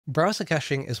Browser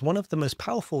caching is one of the most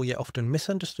powerful yet often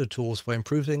misunderstood tools for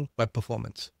improving web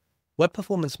performance. Web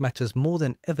performance matters more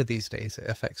than ever these days. It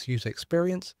affects user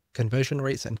experience, conversion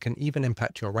rates, and can even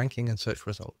impact your ranking and search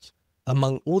results.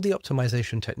 Among all the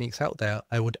optimization techniques out there,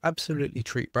 I would absolutely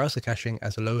treat browser caching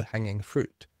as a low-hanging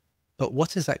fruit. But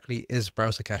what exactly is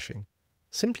browser caching?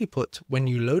 Simply put, when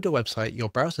you load a website, your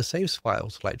browser saves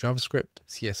files like JavaScript,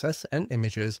 CSS, and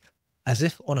images as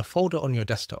if on a folder on your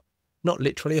desktop. Not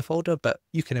literally a folder, but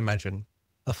you can imagine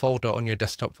a folder on your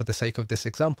desktop for the sake of this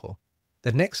example.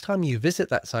 The next time you visit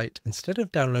that site, instead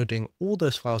of downloading all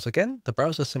those files again, the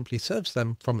browser simply serves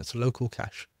them from its local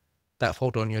cache, that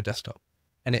folder on your desktop,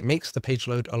 and it makes the page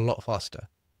load a lot faster.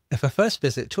 If a first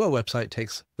visit to a website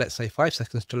takes, let's say, 5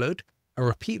 seconds to load, a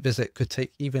repeat visit could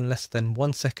take even less than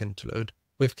 1 second to load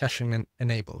with caching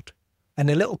enabled.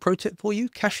 And a little pro tip for you,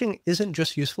 caching isn't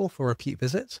just useful for repeat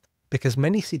visits, because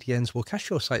many CDNs will cache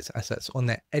your site's assets on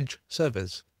their edge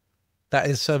servers. That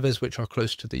is, servers which are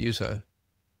close to the user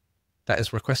that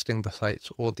is requesting the site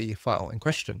or the file in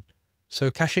question.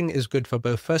 So caching is good for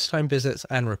both first-time visits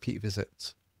and repeat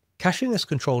visits. Caching is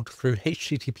controlled through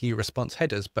HTTP response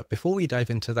headers, but before we dive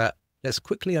into that, let's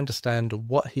quickly understand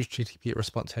what HTTP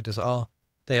response headers are.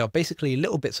 They are basically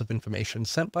little bits of information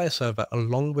sent by a server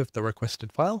along with the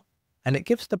requested file, and it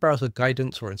gives the browser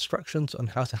guidance or instructions on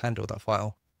how to handle that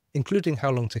file, including how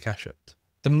long to cache it.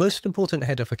 The most important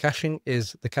header for caching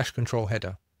is the cache control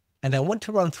header. And I want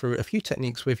to run through a few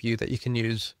techniques with you that you can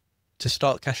use to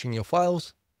start caching your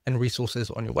files and resources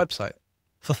on your website.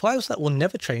 For files that will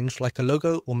never change, like a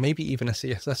logo or maybe even a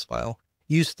CSS file,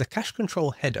 use the cache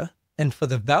control header, and for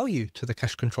the value to the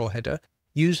cache control header,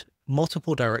 use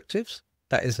multiple directives.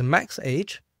 That is a max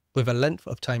age with a length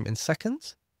of time in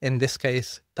seconds. In this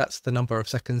case, that's the number of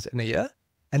seconds in a year.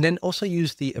 And then also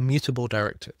use the immutable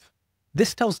directive.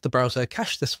 This tells the browser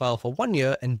cache this file for 1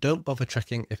 year and don't bother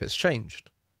checking if it's changed.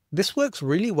 This works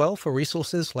really well for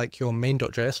resources like your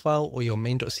main.js file or your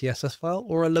main.css file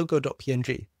or a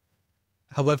logo.png.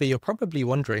 However, you're probably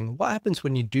wondering what happens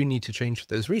when you do need to change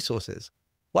those resources.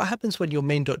 What happens when your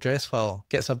main.js file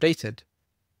gets updated?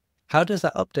 How does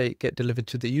that update get delivered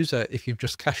to the user if you've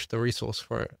just cached the resource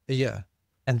for a year?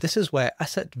 And this is where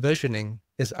asset versioning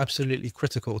is absolutely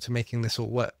critical to making this all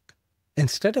work.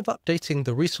 Instead of updating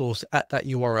the resource at that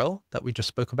URL that we just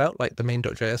spoke about, like the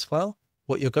main.js file,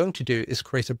 what you're going to do is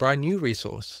create a brand new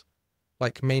resource,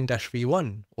 like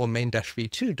main-v1 or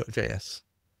main-v2.js,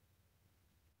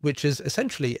 which is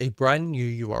essentially a brand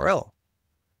new URL.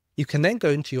 You can then go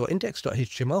into your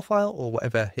index.html file or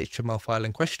whatever HTML file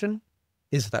in question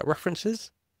is that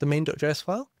references the main.js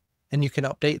file, and you can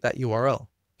update that URL.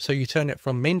 So you turn it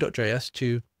from main.js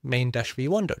to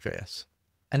main-v1.js.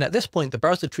 And at this point, the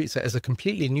browser treats it as a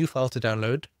completely new file to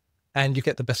download, and you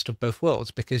get the best of both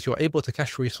worlds because you're able to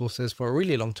cache resources for a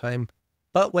really long time,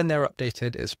 but when they're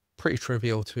updated, it's pretty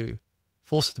trivial to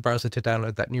force the browser to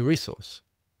download that new resource.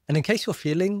 And in case you're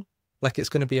feeling like it's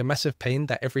going to be a massive pain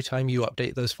that every time you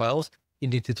update those files, you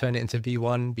need to turn it into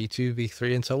v1, v2,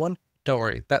 v3, and so on, don't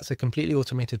worry, that's a completely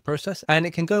automated process, and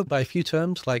it can go by a few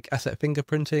terms like asset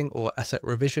fingerprinting or asset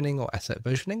revisioning or asset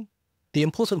versioning. The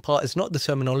important part is not the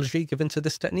terminology given to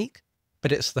this technique,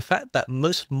 but it's the fact that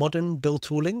most modern build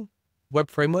tooling web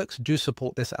frameworks do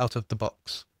support this out of the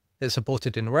box. It's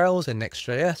supported in Rails and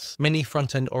Next.js. Many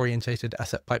front-end orientated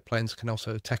asset pipelines can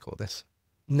also tackle this.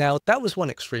 Now, that was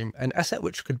one extreme, an asset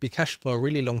which could be cached for a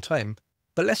really long time,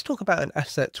 but let's talk about an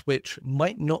asset which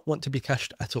might not want to be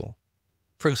cached at all.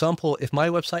 For example, if my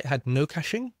website had no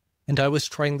caching and I was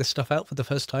trying this stuff out for the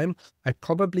first time, I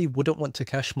probably wouldn't want to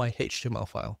cache my HTML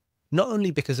file. Not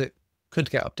only because it could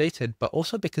get updated, but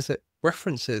also because it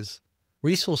references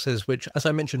resources which, as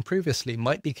I mentioned previously,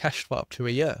 might be cached for up to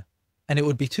a year. And it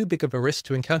would be too big of a risk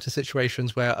to encounter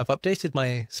situations where I've updated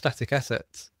my static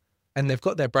assets and they've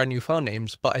got their brand new file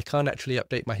names, but I can't actually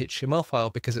update my HTML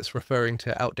file because it's referring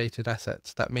to outdated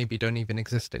assets that maybe don't even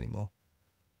exist anymore.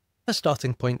 A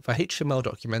starting point for HTML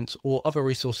documents or other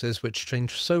resources which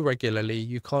change so regularly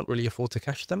you can't really afford to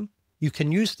cache them, you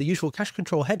can use the usual cache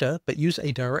control header, but use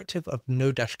a directive of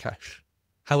no-cache.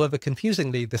 However,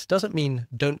 confusingly, this doesn't mean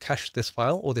don't cache this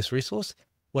file or this resource.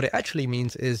 What it actually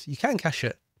means is you can cache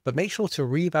it, but make sure to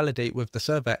revalidate with the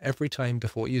server every time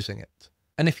before using it.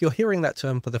 And if you're hearing that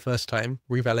term for the first time,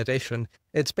 revalidation,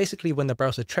 it's basically when the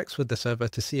browser checks with the server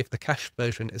to see if the cached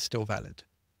version is still valid.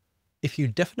 If you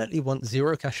definitely want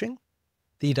zero caching,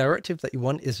 the directive that you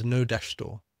want is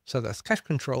no-store. So that's cache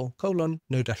control :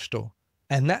 no-store.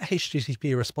 And that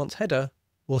HTTP response header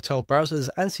will tell browsers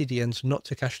and CDNs not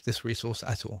to cache this resource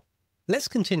at all. Let's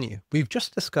continue. We've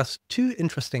just discussed two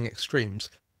interesting extremes.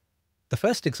 The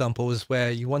first example is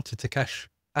where you wanted to cache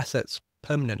assets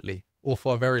permanently or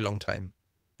for a very long time.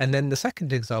 And then the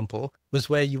second example was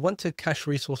where you want to cache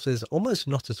resources almost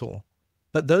not at all.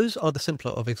 But those are the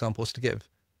simpler of examples to give.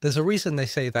 There's a reason they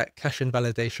say that cache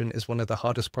invalidation is one of the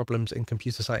hardest problems in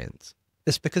computer science.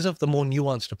 It's because of the more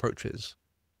nuanced approaches,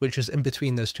 which is in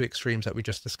between those two extremes that we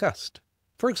just discussed.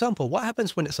 For example, what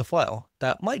happens when it's a file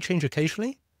that might change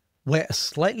occasionally, where a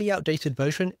slightly outdated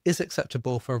version is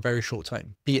acceptable for a very short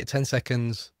time, be it 10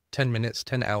 seconds, 10 minutes,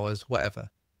 10 hours, whatever.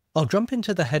 I'll jump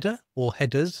into the header or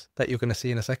headers that you're going to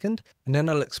see in a second, and then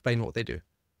I'll explain what they do.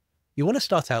 You want to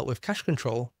start out with cache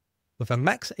control with a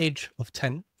max age of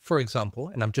 10, for example,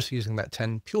 and I'm just using that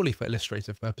 10 purely for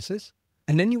illustrative purposes.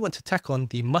 And then you want to tack on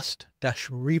the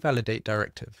must-revalidate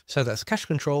directive. So that's cache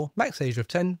control, max age of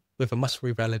 10 with a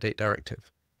must-revalidate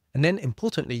directive. And then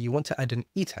importantly, you want to add an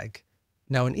e-tag.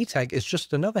 Now an e-tag is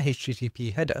just another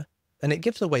HTTP header, and it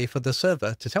gives a way for the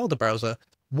server to tell the browser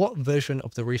what version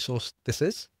of the resource this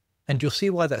is, and you'll see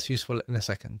why that's useful in a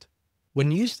second.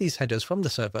 When you use these headers from the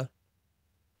server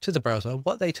to the browser,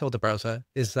 what they tell the browser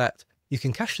is that you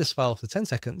can cache this file for 10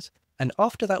 seconds, and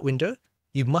after that window,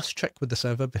 you must check with the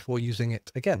server before using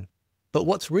it again. But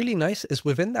what's really nice is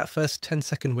within that first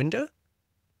 10-second window,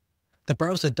 the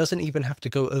browser doesn't even have to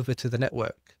go over to the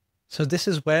network. So this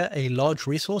is where a large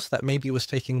resource that maybe was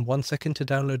taking 1 second to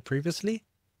download previously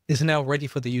is now ready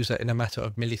for the user in a matter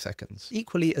of milliseconds.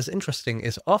 Equally as interesting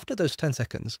is after those 10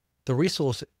 seconds, the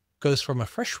resource goes from a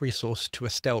fresh resource to a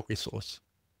stale resource.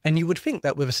 And you would think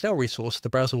that with a stale resource, the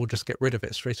browser will just get rid of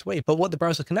it straight away. But what the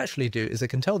browser can actually do is it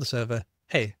can tell the server,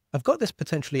 hey, I've got this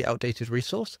potentially outdated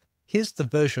resource. Here's the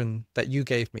version that you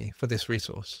gave me for this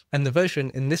resource. And the version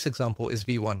in this example is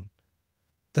v1.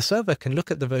 The server can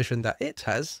look at the version that it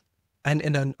has. And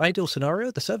in an ideal scenario,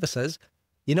 the server says,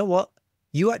 you know what?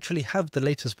 You actually have the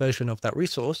latest version of that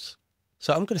resource.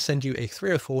 So I'm going to send you a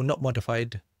 304 not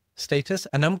modified status.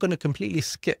 And I'm going to completely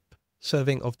skip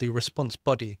serving of the response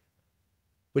body,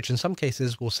 which in some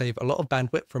cases will save a lot of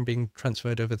bandwidth from being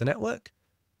transferred over the network,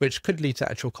 which could lead to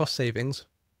actual cost savings.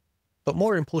 But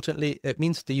more importantly, it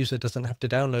means the user doesn't have to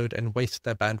download and waste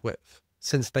their bandwidth,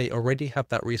 since they already have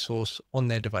that resource on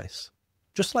their device.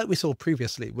 Just like we saw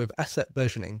previously with asset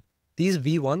versioning, these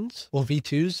V1s or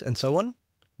V2s and so on,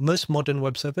 most modern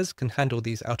web servers can handle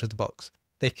these out of the box.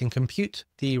 They can compute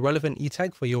the relevant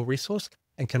e-tag for your resource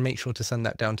and can make sure to send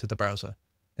that down to the browser.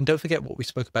 And don't forget what we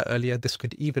spoke about earlier, this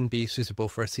could even be suitable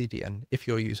for a CDN if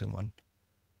you're using one.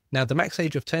 Now the max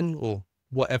age of 10 or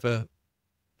whatever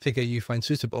figure you find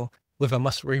suitable with a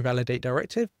must revalidate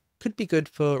directive could be good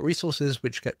for resources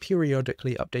which get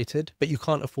periodically updated, but you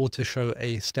can't afford to show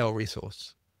a stale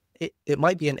resource. It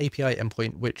might be an API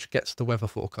endpoint which gets the weather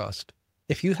forecast.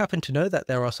 If you happen to know that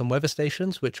there are some weather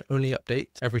stations which only update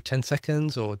every 10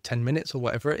 seconds or 10 minutes or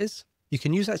whatever it is, you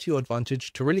can use that to your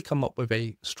advantage to really come up with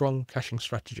a strong caching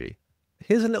strategy.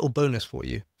 Here's a little bonus for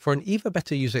you. For an even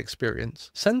better user experience,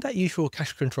 send that usual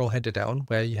cache control header down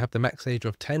where you have the max age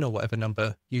of 10 or whatever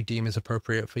number you deem is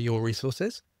appropriate for your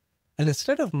resources. And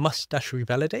instead of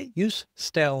must-revalidate, use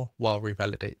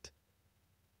stale-while-revalidate.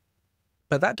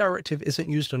 But that directive isn't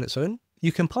used on its own.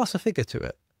 You can pass a figure to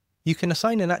it. You can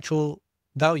assign an actual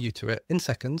value to it in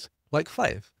seconds, like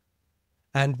 5.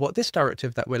 And what this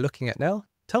directive that we're looking at now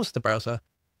tells the browser,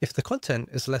 if the content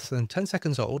is less than 10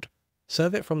 seconds old,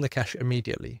 serve it from the cache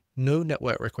immediately. No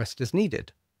network request is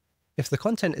needed. If the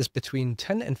content is between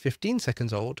 10 and 15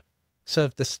 seconds old,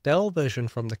 serve the stale version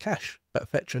from the cache, but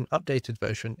fetch an updated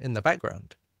version in the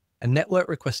background. A network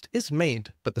request is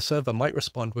made, but the server might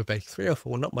respond with a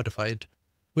 304 not modified,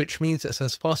 which means it's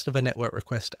as fast of a network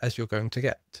request as you're going to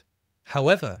get.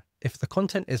 However, if the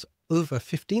content is over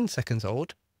 15 seconds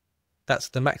old, that's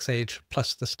the max age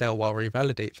plus the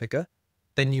stale-while-revalidate figure,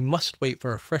 then you must wait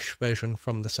for a fresh version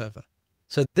from the server.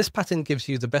 So this pattern gives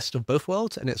you the best of both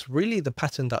worlds, and it's really the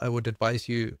pattern that I would advise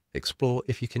you explore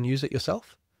if you can use it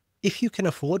yourself. If you can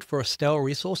afford for a stale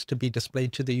resource to be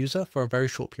displayed to the user for a very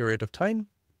short period of time,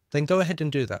 then go ahead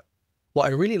and do that. What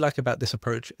I really like about this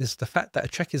approach is the fact that a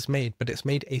check is made, but it's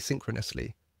made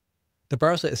asynchronously. The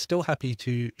browser is still happy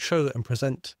to show and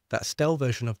present that stale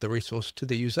version of the resource to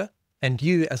the user, and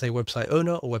you as a website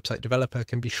owner or website developer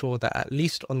can be sure that at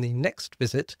least on the next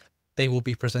visit, they will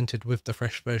be presented with the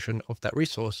fresh version of that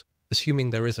resource, assuming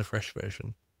there is a fresh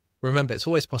version. Remember, it's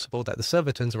always possible that the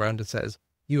server turns around and says,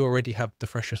 you already have the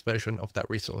freshest version of that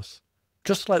resource.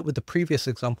 Just like with the previous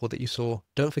example that you saw,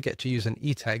 don't forget to use an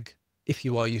e-tag if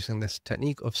you are using this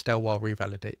technique of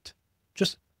stale-while-revalidate.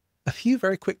 Just a few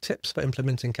very quick tips for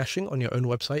implementing caching on your own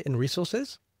website and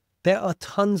resources. There are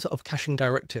tons of caching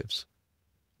directives,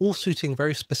 all suiting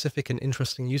very specific and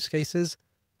interesting use cases.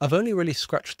 I've only really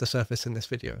scratched the surface in this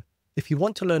video. If you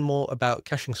want to learn more about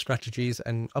caching strategies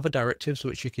and other directives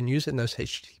which you can use in those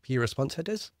HTTP response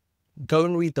headers, go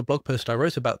and read the blog post I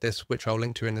wrote about this, which I'll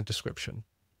link to in the description.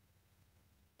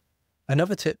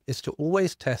 Another tip is to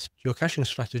always test your caching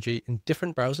strategy in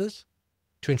different browsers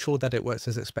to ensure that it works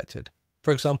as expected.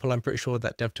 For example, I'm pretty sure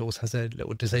that DevTools has a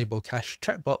little disable cache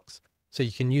checkbox, so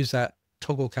you can use that,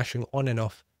 toggle caching on and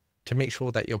off to make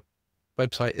sure that your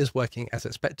website is working as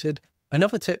expected.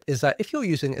 Another tip is that if you're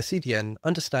using a CDN,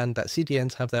 understand that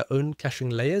CDNs have their own caching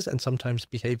layers and sometimes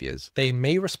behaviors. They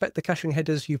may respect the caching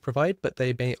headers you provide, but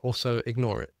they may also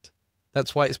ignore it.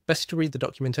 That's why it's best to read the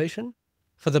documentation.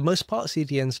 For the most part,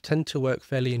 CDNs tend to work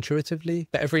fairly intuitively,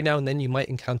 but every now and then you might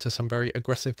encounter some very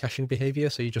aggressive caching behavior,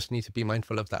 so you just need to be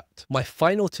mindful of that. My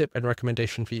final tip and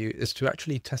recommendation for you is to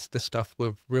actually test this stuff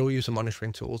with real user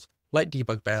monitoring tools like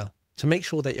Debug Bear to make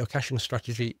sure that your caching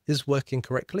strategy is working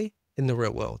correctly in the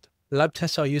real world. Lab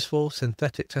tests are useful,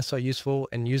 synthetic tests are useful,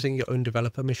 and using your own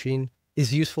developer machine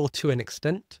is useful to an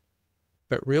extent,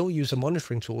 but real user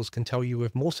monitoring tools can tell you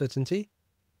with more certainty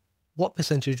what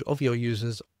percentage of your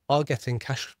users are getting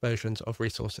cached versions of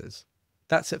resources.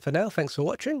 That's it for now. Thanks for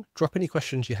watching. Drop any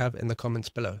questions you have in the comments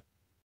below.